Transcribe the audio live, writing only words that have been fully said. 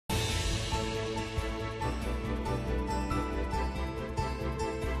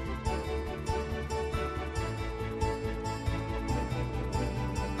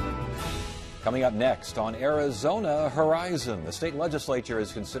Coming up next on Arizona Horizon, the state legislature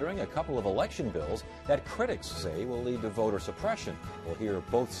is considering a couple of election bills that critics say will lead to voter suppression. We'll hear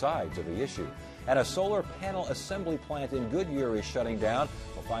both sides of the issue. And a solar panel assembly plant in Goodyear is shutting down.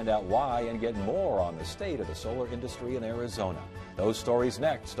 We'll find out why and get more on the state of the solar industry in Arizona. Those stories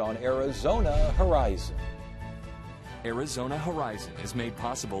next on Arizona Horizon. Arizona Horizon is made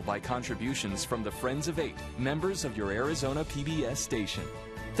possible by contributions from the Friends of Eight, members of your Arizona PBS station.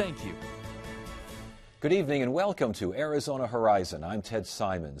 Thank you. Good evening and welcome to Arizona Horizon. I'm Ted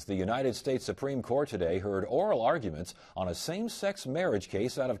Simons. The United States Supreme Court today heard oral arguments on a same-sex marriage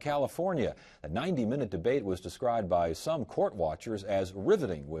case out of California. The 90-minute debate was described by some court watchers as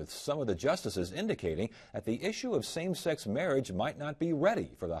riveting, with some of the justices indicating that the issue of same-sex marriage might not be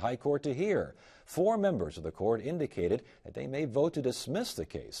ready for the High Court to hear. 4 members of the court indicated that they may vote to dismiss the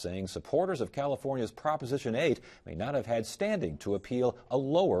case, saying supporters of California's Proposition 8 may not have had standing to appeal a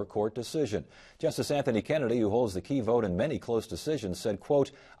lower court decision. Justice Anthony Kennedy, who holds the key vote in many close decisions, said,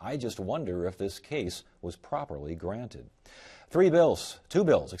 quote, "I just wonder if this case was properly granted." Two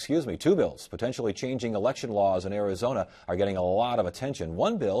bills potentially changing election laws in Arizona are getting a lot of attention.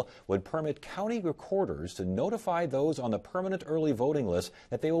 One bill would permit county recorders to notify those on the permanent early voting list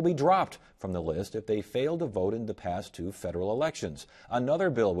that they will be dropped from the list if they fail to vote in the past 2 federal elections. Another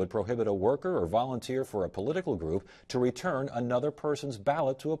bill would prohibit a worker or volunteer for a political group to return another person's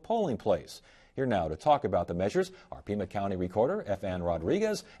ballot to a polling place. Here now to talk about the measures are Pima County Recorder F. Ann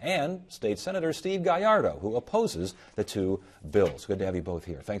Rodriguez and State Senator Steve Gallardo, who opposes the 2 bills. Good to have you both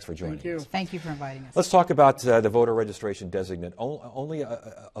here. Thanks for joining us. Thank you for inviting us. Let's talk about the voter registration designate. Only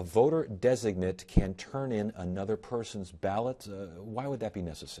a voter designate can turn in another person's ballot. Why would that be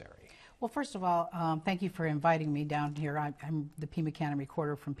necessary? Well, first of all, thank you for inviting me down here. I'm the Pima County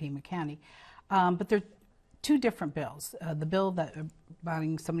Recorder from Pima County. But there are 2 different bills. The bill that about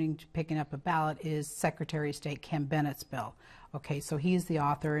somebody picking up a ballot is Secretary of State Ken Bennett's bill. Okay, so he's the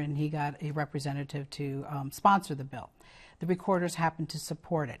author and he got a representative to sponsor the bill. The recorders happen to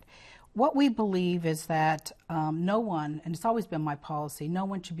support it. What we believe is that no one, and it's always been my policy, no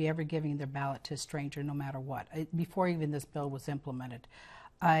one should be ever giving their ballot to a stranger no matter what, before even this bill was implemented.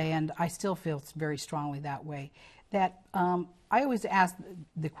 And I still feel very strongly that way. That I always ask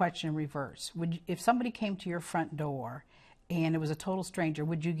the question in reverse. If somebody came to your front door and it was a total stranger,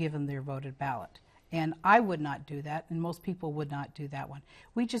 would you give them their voted ballot? And I would not do that, and most people would not do that one.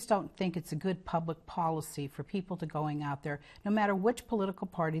 We just don't think it's a good public policy for people to going out there, no matter which political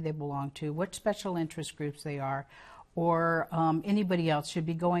party they belong to, which special interest groups they are, or anybody else should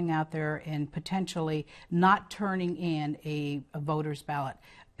be going out there and potentially not turning in a voter's ballot.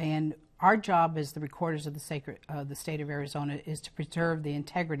 And our job as the recorders of the state of Arizona is to preserve the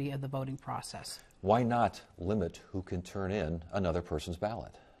integrity of the voting process. Why not limit who can turn in another person's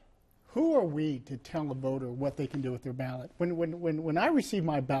ballot? Who are we to tell a voter what they can do with their ballot? When I receive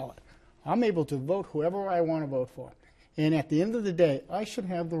my ballot, I'm able to vote whoever I want to vote for. And at the end of the day, I should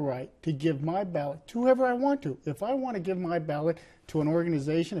have the right to give my ballot to whoever I want to. If I want to give my ballot to an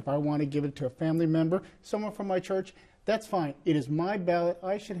organization, if I want to give it to a family member, someone from my church, that's fine. It is my ballot.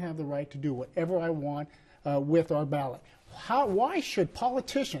 I should have the right to do whatever I want with our ballot. Why should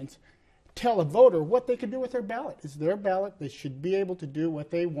politicians tell a voter what they can do with their ballot? It's their ballot. They should be able to do what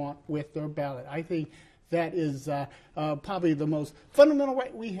they want with their ballot. I think that is probably the most fundamental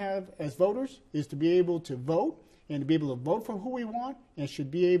right we have as voters, is to be able to vote and to be able to vote for who we want, and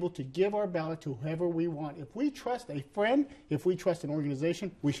should be able to give our ballot to whoever we want. If we trust a friend, if we trust an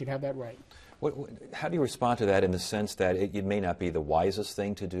organization, we should have that right. How do you respond to that in the sense that it may not be the wisest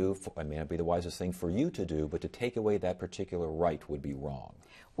thing to do, it may not be the wisest thing for you to do, but to take away that particular right would be wrong?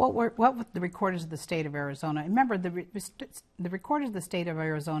 What the recorders of the state of Arizona, remember the recorders of the state of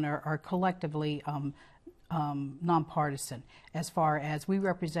Arizona are collectively nonpartisan, as far as we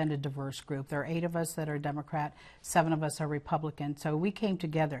represent a diverse group. There are 8 of us that are Democrat, 7 of us are Republican, so we came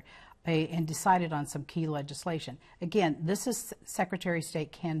together and decided on some key legislation. Again, this is Secretary of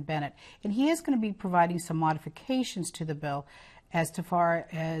State Ken Bennett, and he is going to be providing some modifications to the bill as to far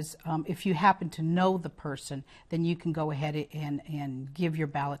as if you happen to know the person, then you can go ahead and give your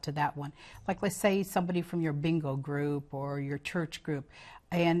ballot to that one. Like, let's say somebody from your bingo group or your church group,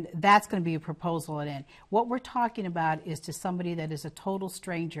 and that's going to be a proposal at end. What we're talking about is to somebody that is a total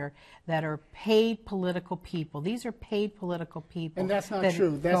stranger, that are paid political people. These are paid political people. And that's not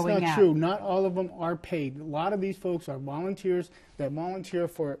true. That's not true. Not all of them are paid. A lot of these folks are volunteers that volunteer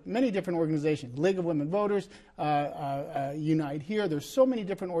for many different organizations. League of Women Voters, Unite Here. There's so many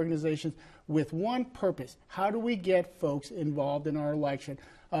different organizations with one purpose. How do we get folks involved in our election?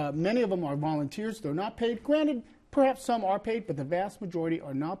 Many of them are volunteers. They're not paid. Granted, Perhaps some are paid, but the vast majority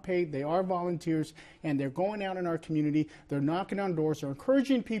are not paid. They are volunteers, and they're going out in our community. They're knocking on doors. They're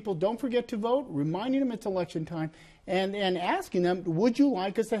encouraging people, don't forget to vote, reminding them it's election time, and asking them, would you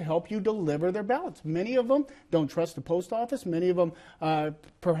like us to help you deliver their ballots? Many of them don't trust the post office. Many of them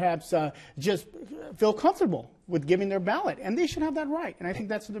perhaps just feel comfortable with giving their ballot, and they should have that right, and I think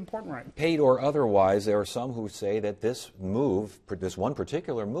that's an important right. Paid or otherwise, there are some who say that this move, this one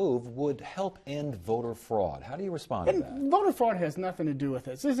particular move, would help end voter fraud. How do you respond to that? Voter fraud has nothing to do with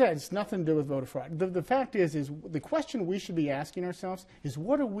this. It has nothing to do with voter fraud. The fact is the question we should be asking ourselves is,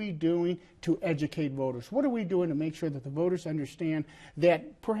 what are we doing to educate voters? What are we doing to make sure that the voters understand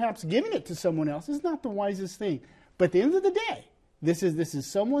that perhaps giving it to someone else is not the wisest thing? But at the end of the day, this is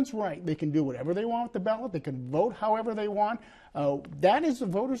someone's right. They can do whatever they want with the ballot. They can vote however they want. That is the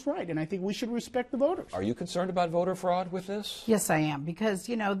voter's right, and I think we should respect the voters. Are you concerned about voter fraud with this? Yes, I am, because,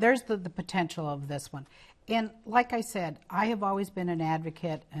 you know, there's the potential of this one. And like I said, I have always been an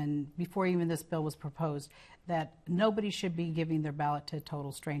advocate, and before even this bill was proposed, that nobody should be giving their ballot to a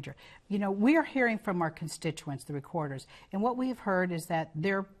total stranger. You know, we are hearing from our constituents, the recorders, and what we've heard is that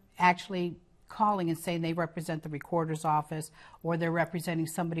they're actually calling and saying they represent the recorder's office or they're representing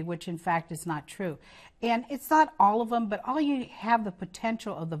somebody, which in fact is not true. And it's not all of them, but all you have the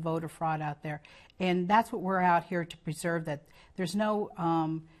potential of the voter fraud out there. And that's what we're out here to preserve, that there's no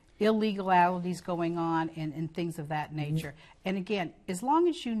illegalities going on and things of that nature. And again, as long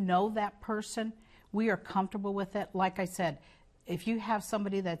as you know that person, we are comfortable with it. Like I said, if you have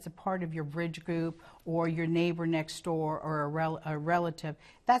somebody that's a part of your bridge group or your neighbor next door or a relative,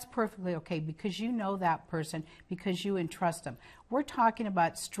 that's perfectly okay because you know that person, because you entrust them. We're talking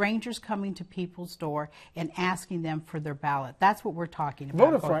about strangers coming to people's door and asking them for their ballot. That's what we're talking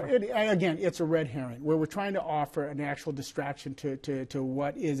about. Voter fraud, again, it's a red herring where we're trying to offer an actual distraction to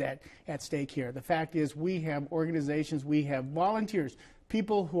what is at stake here. The fact is we have organizations, we have volunteers,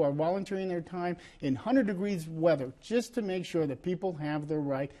 people who are volunteering their time in 100 degrees weather just to make sure that people have the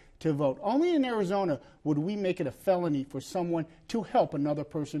right to vote. Only in Arizona would we make it a felony for someone to help another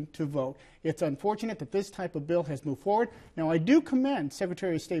person to vote. It's unfortunate that this type of bill has moved forward. Now, I do commend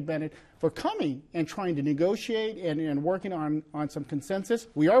Secretary of State Bennett for coming and trying to negotiate and working on some consensus.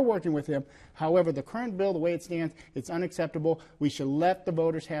 We are working with him. However, the current bill, the way it stands, it's unacceptable. We should let the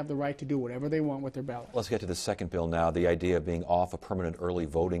voters have the right to do whatever they want with their ballot. Let's get to the second bill now, the idea of being off a permanent early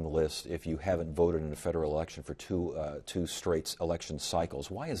voting list if you haven't voted in a federal election for two straight election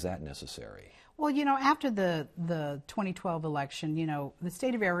cycles. Why is that necessary? Well, you know, after the 2012 election, you know, the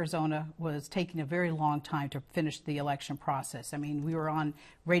state of Arizona was taking a very long time to finish the election process. I mean, we were on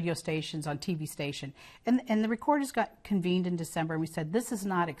radio stations, on TV station, and the recorders got convened in December, and we said, this is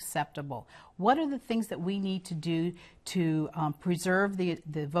not acceptable. What are the things that we need to do to preserve the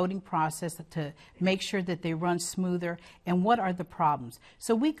voting process, to make sure that they run smoother, and what are the problems?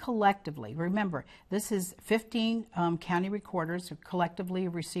 So we collectively, remember, this is 15 county recorders who collectively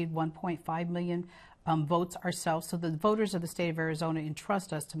received 1.5 million votes ourselves. So the voters of the state of Arizona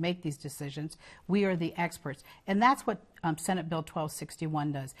entrust us to make these decisions. We are the experts. And that's what Senate Bill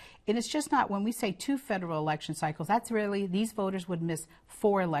 1261 does. And it's just not, when we say 2 federal election cycles, that's really, these voters would miss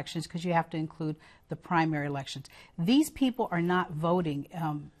 4 elections because you have to include the primary elections. These people are not voting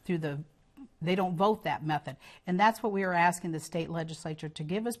they don't vote that method. And that's what we are asking the state legislature to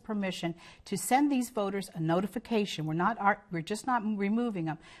give us permission to send these voters a notification. We're just not removing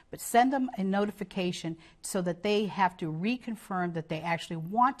them, but send them a notification so that they have to reconfirm that they actually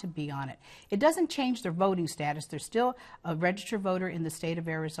want to be on it. It doesn't change their voting status. They're still a registered voter in the state of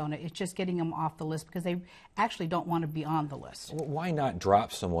Arizona. It's just getting them off the list because they actually don't want to be on the list. Well, why not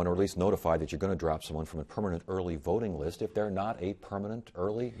drop someone, or at least notify that you're going to drop someone from a permanent early voting list if they're not a permanent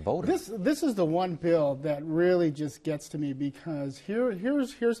early voter? This is the one bill that really just gets to me, because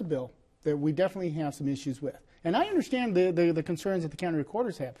here's a bill that we definitely have some issues with. And I understand the concerns that the county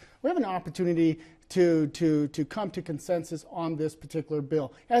recorders have. We have an opportunity to come to consensus on this particular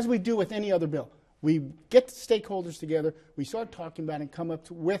bill, as we do with any other bill. We get the stakeholders together, we start talking about it and come up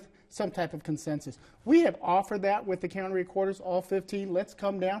with some type of consensus. We have offered that with the county recorders, all 15. Let's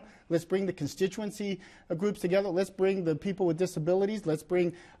come down. Let's bring the constituency groups together. Let's bring the people with disabilities. Let's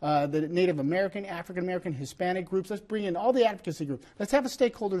bring the Native American, African American, Hispanic groups. Let's bring in all the advocacy groups. Let's have a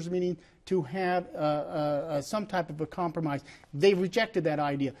stakeholders meeting to have some type of a compromise. They rejected that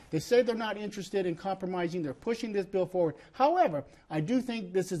idea. They say they're not interested in compromising. They're pushing this bill forward. However, I do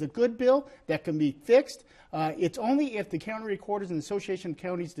think this is a good bill that can be fixed. It's only if the county recorders and the Association of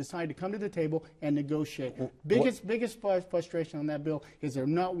Counties decide to come to the table and negotiate. Biggest frustration on that bill is they're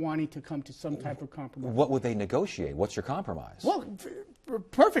not wanting to come to some type of compromise. What would they negotiate? What's your compromise? Well,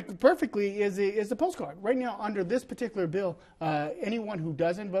 Perfectly is the postcard. Right now, under this particular bill, anyone who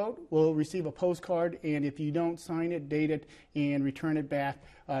doesn't vote will receive a postcard, and if you don't sign it, date it, and return it back,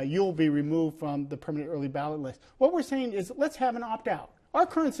 you'll be removed from the permanent early ballot list. What we're saying is let's have an opt-out. Our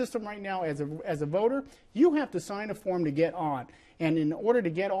current system right now, as a voter, you have to sign a form to get on, and in order to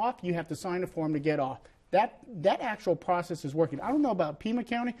get off, you have to sign a form to get off. That actual process is working. I don't know about Pima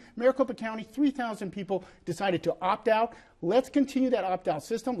County, Maricopa County, 3,000 people decided to opt out. Let's continue that opt-out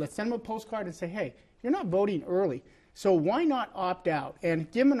system. Let's send them a postcard and say, hey, you're not voting early, so why not opt out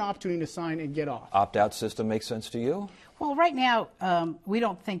and give them an opportunity to sign and get off? Opt-out system makes sense to you? Well, right now, we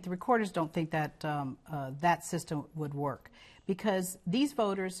don't think, the recorders don't think that that system would work, because these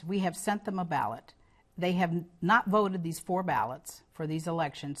voters, we have sent them a ballot. They have not voted these 4 ballots for these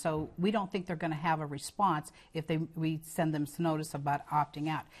elections, so we don't think they're going to have a response if we send them notice about opting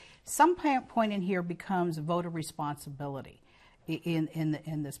out. Some point in here becomes voter responsibility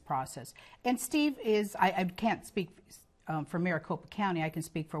in this process. And Steve is, I can't speak for Maricopa County, I can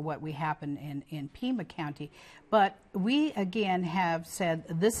speak for what we happen in Pima County, but we again have said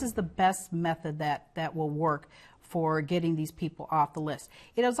this is the best method that will work for getting these people off the list.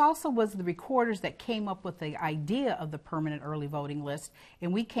 It also was the recorders that came up with the idea of the permanent early voting list,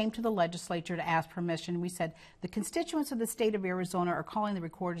 and we came to the legislature to ask permission. We said the constituents of the state of Arizona are calling the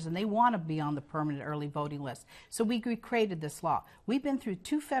recorders and they want to be on the permanent early voting list. So we created this law. We've been through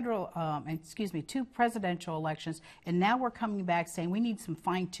 2 presidential elections, and now we're coming back saying we need some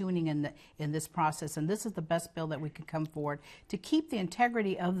fine-tuning in this process, and this is the best bill that we can come forward to keep the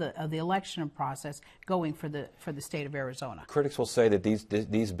integrity of the election process going for the state of Arizona. Critics will say that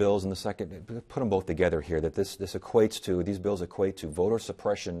these bills in the second, put them both together here, that these bills equate to voter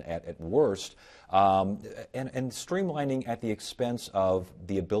suppression at worst, and streamlining at the expense of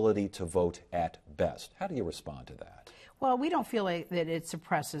the ability to vote at best. How do you respond to that? Well, we don't feel like that it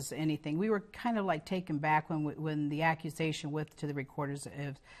suppresses anything. We were kind of like taken back when the accusation to the recorders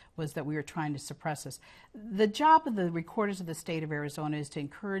was that we were trying to suppress us. The job of the recorders of the state of Arizona is to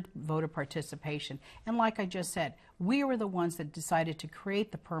encourage voter participation. And like I just said, we were the ones that decided to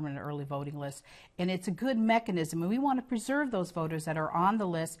create the permanent early voting list. And it's a good mechanism. And we want to preserve those voters that are on the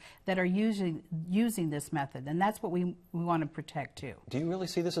list that are using this method. And that's what we want to protect too. Do you really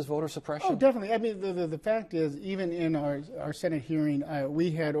see this as voter suppression? Oh, definitely. I mean, the fact is, even in our Senate hearing,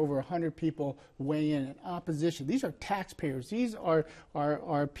 we had over 100 people weigh in opposition. These are taxpayers. These are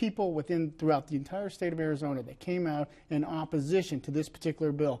people throughout the entire state of Arizona that came out in opposition to this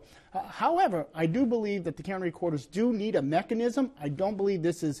particular bill. However, I do believe that the county recorders do need a mechanism. I don't believe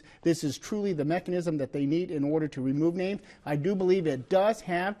this is truly the mechanism that they need in order to remove names. I do believe it does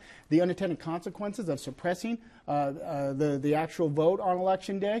have the unintended consequences of suppressing the actual vote on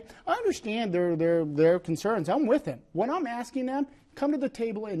Election Day. I understand their concerns. I'm with them. What I'm asking them, come to the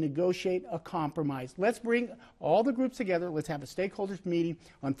table and negotiate a compromise. Let's bring all the groups together. Let's have a stakeholders meeting.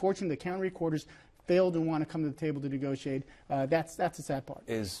 Unfortunately, the county recorders failed and want to come to the table to negotiate. That's the sad part.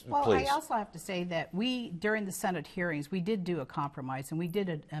 Well, please. I also have to say that during the Senate hearings, we did do a compromise, and we did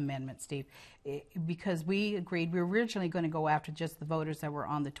an amendment, Steve, because we agreed we were originally going to go after just the voters that were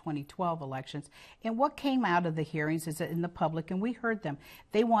on the 2012 elections. And what came out of the hearings is that in the public, and we heard them,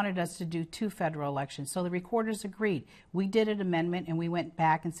 they wanted us to do 2 federal elections. So the recorders agreed. We did an amendment, and we went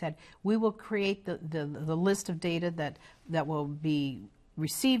back and said we will create the list of data that will be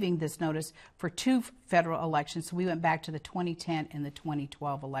receiving this notice for 2 federal elections. So we went back to the 2010 and the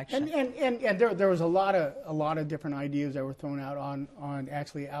 2012 election. And there was a lot of different ideas that were thrown out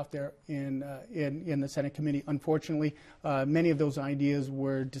out there in the Senate committee. Unfortunately, many of those ideas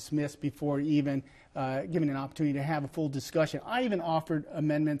were dismissed before even given an opportunity to have a full discussion. I even offered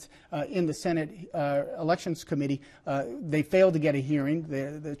amendments in the Senate Elections Committee. They failed to get a hearing.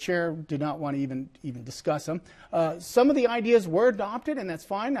 The chair did not want to even discuss them. Some of the ideas were adopted, and that's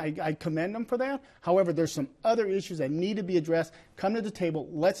fine. I commend them for that. However, there's some other issues that need to be addressed. Come to the table.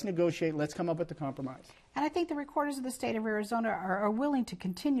 Let's negotiate. Let's come up with a compromise. And I think the recorders of the state of Arizona are willing to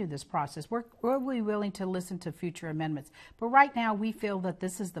continue this process. We're really willing to listen to future amendments. But right now, we feel that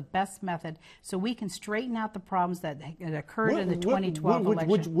this is the best method so we can straighten out the problems that occurred in the 2012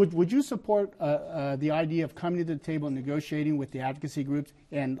 election. Would you support the idea of coming to the table and negotiating with the advocacy groups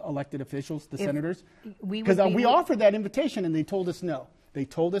and elected officials, the senators? Because we offered that invitation, and they told us no. They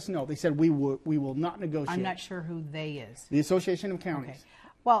told us no. They said we will not negotiate. I'm not sure who they is. The Association of Counties. Okay.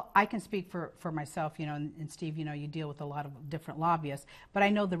 Well, I can speak for myself, and Steve, you deal with a lot of different lobbyists, but I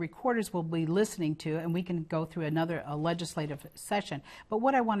know the recorders will be listening to, and we can go through a legislative session. But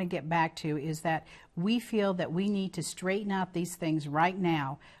what I want to get back to is that we feel that we need to straighten out these things right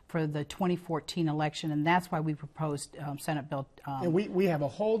now for the 2014 election, and that's why we proposed Senate Bill. And we have a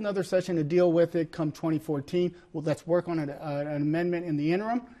whole nother session to deal with it come 2014. Well, let's work on an amendment in the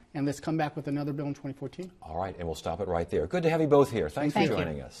interim. And let's come back with another bill in 2014. All right, and we'll stop it right there. Good to have you both here. Thanks for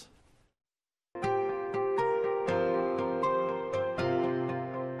joining us.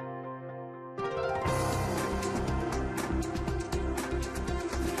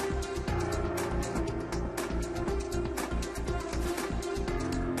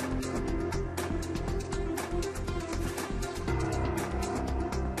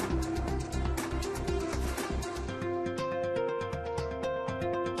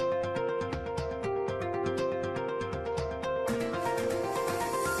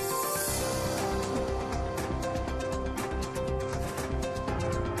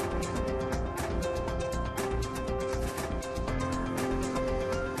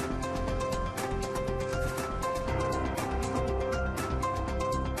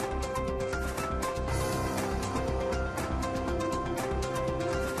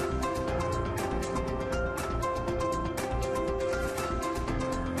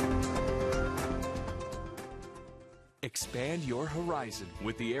 Expand your horizon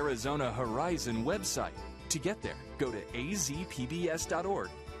with the Arizona Horizon website. To get there, go to azpbs.org.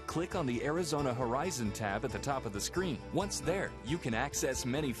 Click on the Arizona Horizon tab at the top of the screen. Once there, you can access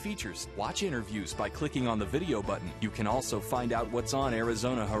many features. Watch interviews by clicking on the video button. You can also find out what's on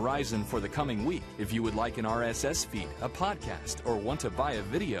Arizona Horizon for the coming week. If you would like an RSS feed, a podcast, or want to buy a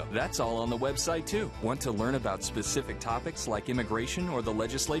video, that's all on the website too. Want to learn about specific topics like immigration or the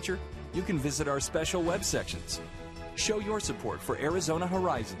legislature? You can visit our special web sections. Show your support for Arizona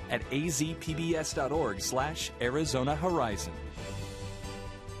Horizon at azpbs.org/Arizona Horizon.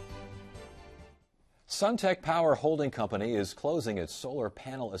 Suntech Power Holding Company is closing its solar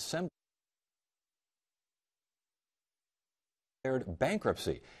panel assembly.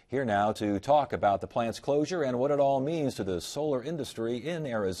 Bankruptcy. Here now to talk about the plant's closure and what it all means to the solar industry in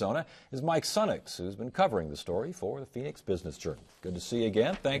Arizona is Mike Sunnucks, who's been covering the story for the Phoenix Business Journal. Good to see you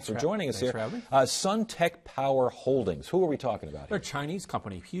again. Thanks for joining us here. Suntech Power Holdings. Who are we talking about here? They're a Chinese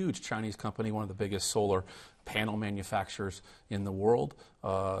company, huge Chinese company, one of the biggest solar panel manufacturers in the world.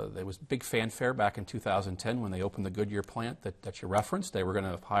 There was big fanfare back in 2010 when they opened the Goodyear plant that you referenced. They were going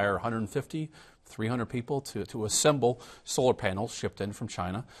to hire 150, 300 people to assemble solar panels shipped in from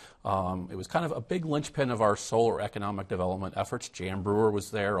China. It was kind of a big linchpin of our solar economic development efforts. Jan Brewer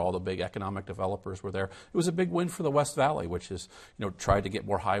was there. All the big economic developers were there. It was a big win for the West Valley, which is, tried to get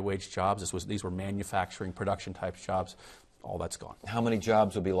more high-wage jobs. These were manufacturing, production-type jobs. All that's gone. How many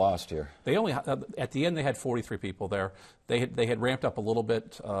jobs will be lost here? They only at the end they had 43 people there. They had ramped up a little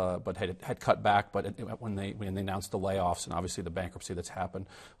bit, but had cut back. But when they announced the layoffs and obviously the bankruptcy that's happened,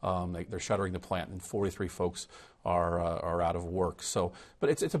 they're shuttering the plant, and 43 folks are out of work. So,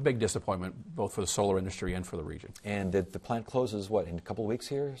 but it's a big disappointment both for the solar industry and for the region. And the plant closes what, in a couple of weeks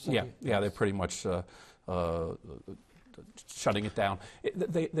here? Yeah, they pretty much. Shutting it down.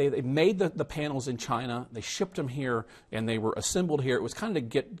 They made the panels in China. They shipped them here, and they were assembled here. It was kind of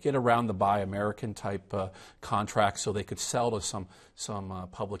to get around the Buy American type contracts, so they could sell to some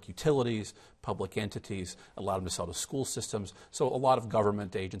public utilities, public entities, allow them to sell to school systems. So a lot of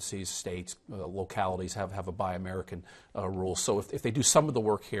government agencies, states, localities have a Buy American rule. So if they do some of the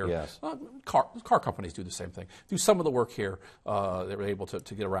work here, yes. Car companies do the same thing. Do some of the work here, they're able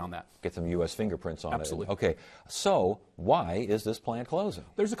to get around that. Get some U.S. fingerprints on Absolutely. it. Okay, so why is this plant closing?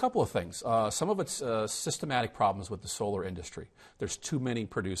 There's a couple of things. Some of it's systematic problems with the solar industry. There's too many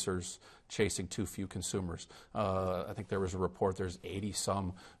producers chasing too few consumers. I think there was a report there's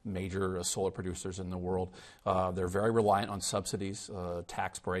 80-some major solar producers in the world. They're very reliant on subsidies,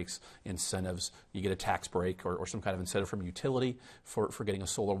 tax breaks, incentives. You get a tax break or some kind of incentive from utility for getting a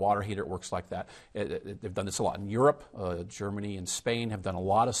solar water heater. It works like that. They've done this a lot in Europe. Germany and Spain have done a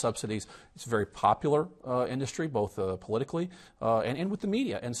lot of subsidies. It's a very popular industry, both politically and with the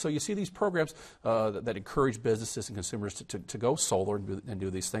media. And so you see these programs that encourage businesses and consumers to go solar and do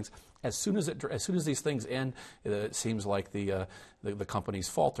these things. As soon as these things end, it seems like the companies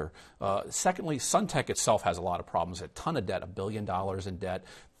falter. Secondly, Suntech itself has a lot of problems. A ton of debt, $1 billion in debt.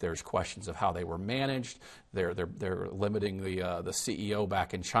 There's questions of how they were managed. They're limiting the CEO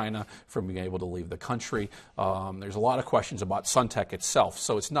back in China from being able to leave the country. There's a lot of questions about Suntech itself.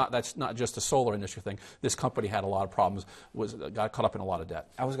 So that's not just a solar industry thing. This company had a lot of problems, got caught up in a lot of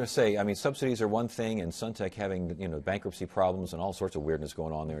debt. I was going to say, I mean, subsidies are one thing, and Suntech having bankruptcy problems and all sorts of weirdness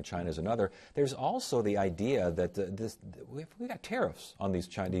going on there in China is another. There's also the idea that we got tariffs on these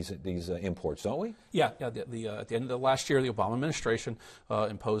Chinese imports, don't we? Yeah. At the end of the last year, the Obama administration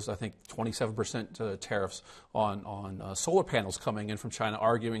imposed, I think, 27% tariffs on solar panels coming in from China,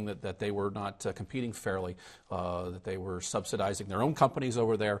 arguing that they were not competing fairly, that they were subsidizing their own companies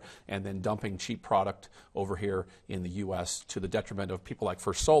over there and then dumping cheap product over here in the U.S. to the detriment of people like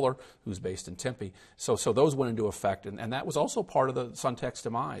First Solar, who's based in Tempe. So those went into effect, and that was also part of the Suntech's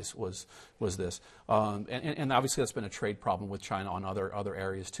demise was this. And obviously that's been a trade problem with China on other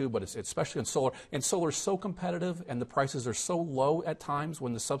areas too, but it's especially in solar. And solar is so competitive and the prices are so low at times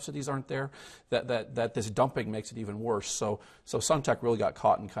when the subsidies aren't there that this dumping makes it even worse. So Suntech really got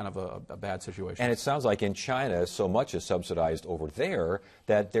caught in kind of a bad situation. And it sounds like in China, so much is subsidized over there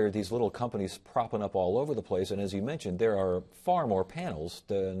that there are these little companies propping up all over the place. And as you mentioned, there are far more panels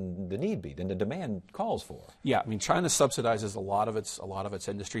than the need be, than the demand calls for. Yeah, I mean, China subsidizes a lot of its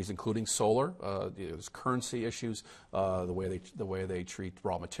industries, including solar. There's currency issues, the way they treat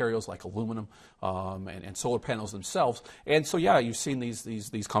raw materials like aluminum and solar panels themselves. And so yeah, you've seen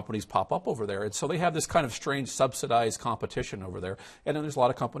these companies pop up over there, and so they have this kind of strange subsidized competition over there. And then there's a lot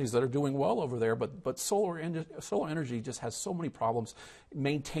of companies that are doing well over there, but solar energy just has so many problems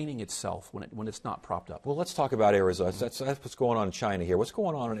maintaining itself when it's not propped up. Well, let's talk about Arizona. That's what's going on in China here. What's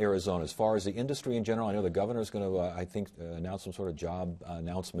going on in Arizona as far as the industry in general? I know the governor's going to, I think, announce some sort of job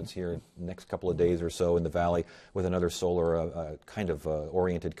announcements here in the next couple of days or so in the valley with another solar kind of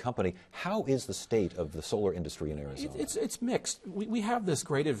oriented company. How is the state of the solar industry in Arizona? It's mixed. We have this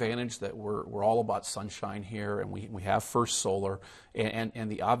great advantage that we're all about sunshine here, and we have First Solar,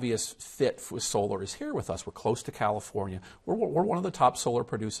 and the obvious fit with solar is here with us. We're close to California. We're one of the top solar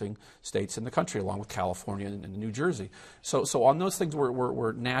producing states in the country, along with California and New Jersey. So on those things,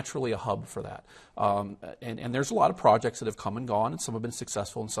 we're naturally a hub for that. And there's a lot of projects that have come and gone, and some have been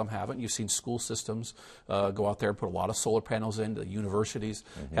successful and some haven't. You've seen school systems go out there and put a lot of solar panels in. The universities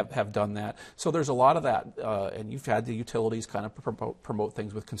have done that. So there's a lot of that, and you've had the utilities kind of promote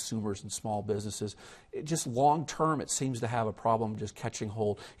things with consumers and small businesses. Just long term, it seems to have a problem just catching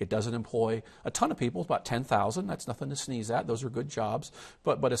hold. It doesn't employ a ton of people, about 10,000. That's nothing to sneeze at. Those are good jobs,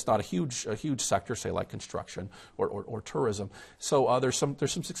 but it's not a huge sector, say like construction or tourism. So there's some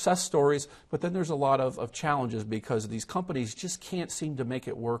success stories, but then there's a lot of challenges because these companies just can't seem to make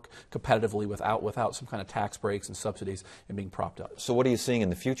it work competitively without some kind of tax breaks and subsidies and being propped up. So what are you seeing in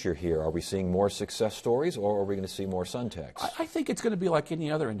the future here? Are we seeing more success stories, or are we going to see more Suntechs? I think it's going to be like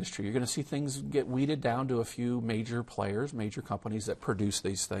any other industry. You're going to see things get weeded down to a few major players, major companies that produce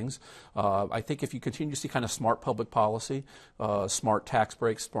these things. I think if you continue to see kind of smart public policy, smart tax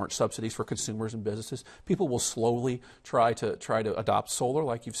breaks, smart subsidies for consumers and businesses, people will slowly try to adopt solar,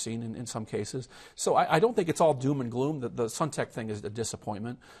 like you've seen in some cases. So I don't think it's all doom and gloom. The Suntech thing is a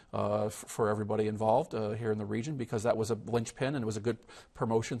disappointment for everybody involved here in the region, because that was a linchpin and it was a good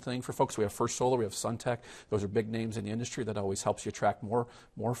promotion thing for folks. We have First Solar, we have Suntech. Those are big names in the industry that always helps you attract more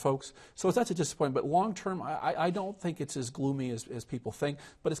folks. So that's a disappointment. But long term, I don't think it's as gloomy as people think.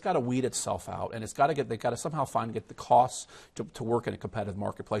 But it's got to weed itself out, and they've got to somehow get the costs to work in a competitive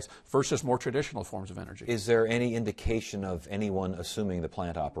marketplace versus more traditional forms of energy. Is there any indication of anyone assuming the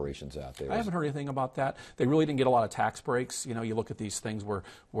plant operations out there? I haven't heard anything about that. They really didn't get a lot of tax breaks. You know, you look at these things where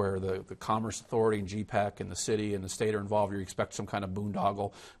the Commerce Authority and GPEC and the city and the state are involved. You expect some kind of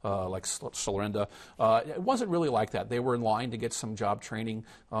boondoggle like Solarenda. It wasn't really like that. They were in line to get some job training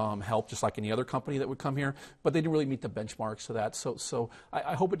help, just like any other company that would come here, but they didn't really meet the benchmarks of that. So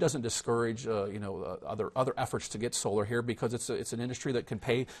I hope it doesn't discourage other efforts to get solar here, because it's an industry that can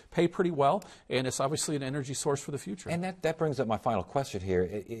pay pretty well, and it's obviously an energy source for the future. And that brings up my final question here.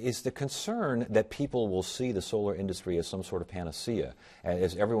 Is the concern that people will see the solar industry as some sort of panacea,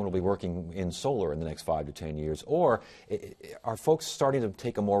 as everyone will be working in solar in the next 5 to 10 years, or are folks starting to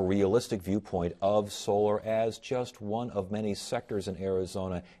take a more realistic viewpoint of solar as just one of many sectors in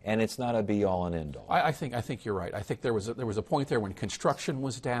Arizona, and it's not a be-all and end-all? I think you're right. I think there was a point there when construction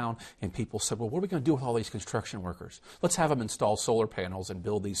was down, and people said, well, what are we going to do with all these construction workers? Let's have them install solar panels and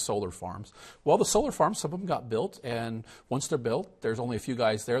build these solar farms. Well, the solar farms, some of them got built, and once they're built, there's only a few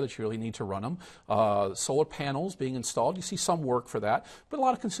guys there that you really need to run them. Solar panels being installed, you see some work for that, But a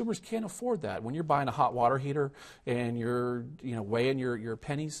lot of consumers can't afford that. When you're buying a hot water heater and you're weighing your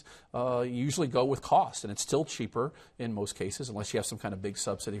pennies, you usually go with cost, and it's still cheaper in most cases, unless you have some kind of big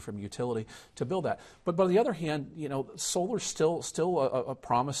subsidy from utility to build that. But on the other hand, solar's still a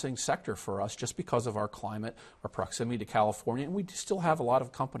promising sector for us just because of our climate, our proximity to California, and we still have a lot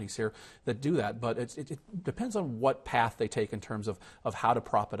of companies here that do that. But it depends on what path they take in terms of how to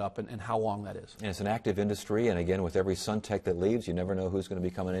prop it up and how long that is. And it's an active industry, and again, with every Suntech that leaves, you never know who's going to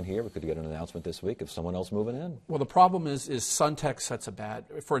be coming in here. We could get an announcement this week of someone else moving in. Well, the problem is Suntech sets a bad,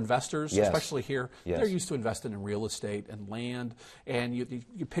 for investors, yes. especially here, yes. they're used to investing in real estate and land, and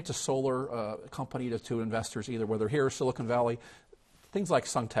you pitch a solar company to investors, either whether here or Silicon Valley. Things like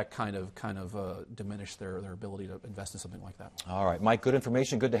Suntech kind of diminish their ability to invest in something like that. All right, Mike, good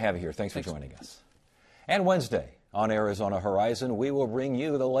information. Good to have you here. Thanks for joining us. And Wednesday on Arizona Horizon, we will bring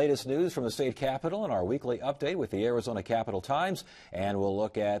you the latest news from the state capitol in our weekly update with the Arizona Capitol Times, and we'll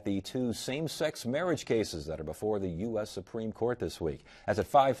look at the 2 same-sex marriage cases that are before the U.S. Supreme Court this week. That's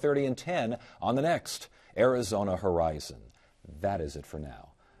at 5:30 and 10 on the next Arizona Horizon. That is it for now.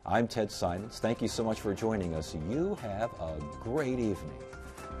 I'm Ted Simons. Thank you so much for joining us. You have a great evening.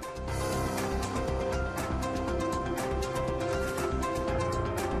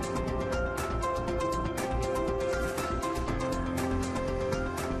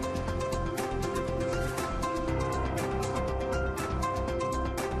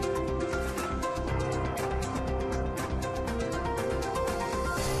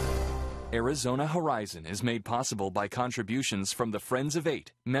 Arizona Horizon is made possible by contributions from the Friends of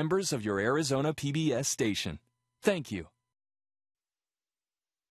 8, members of your Arizona PBS station. Thank you.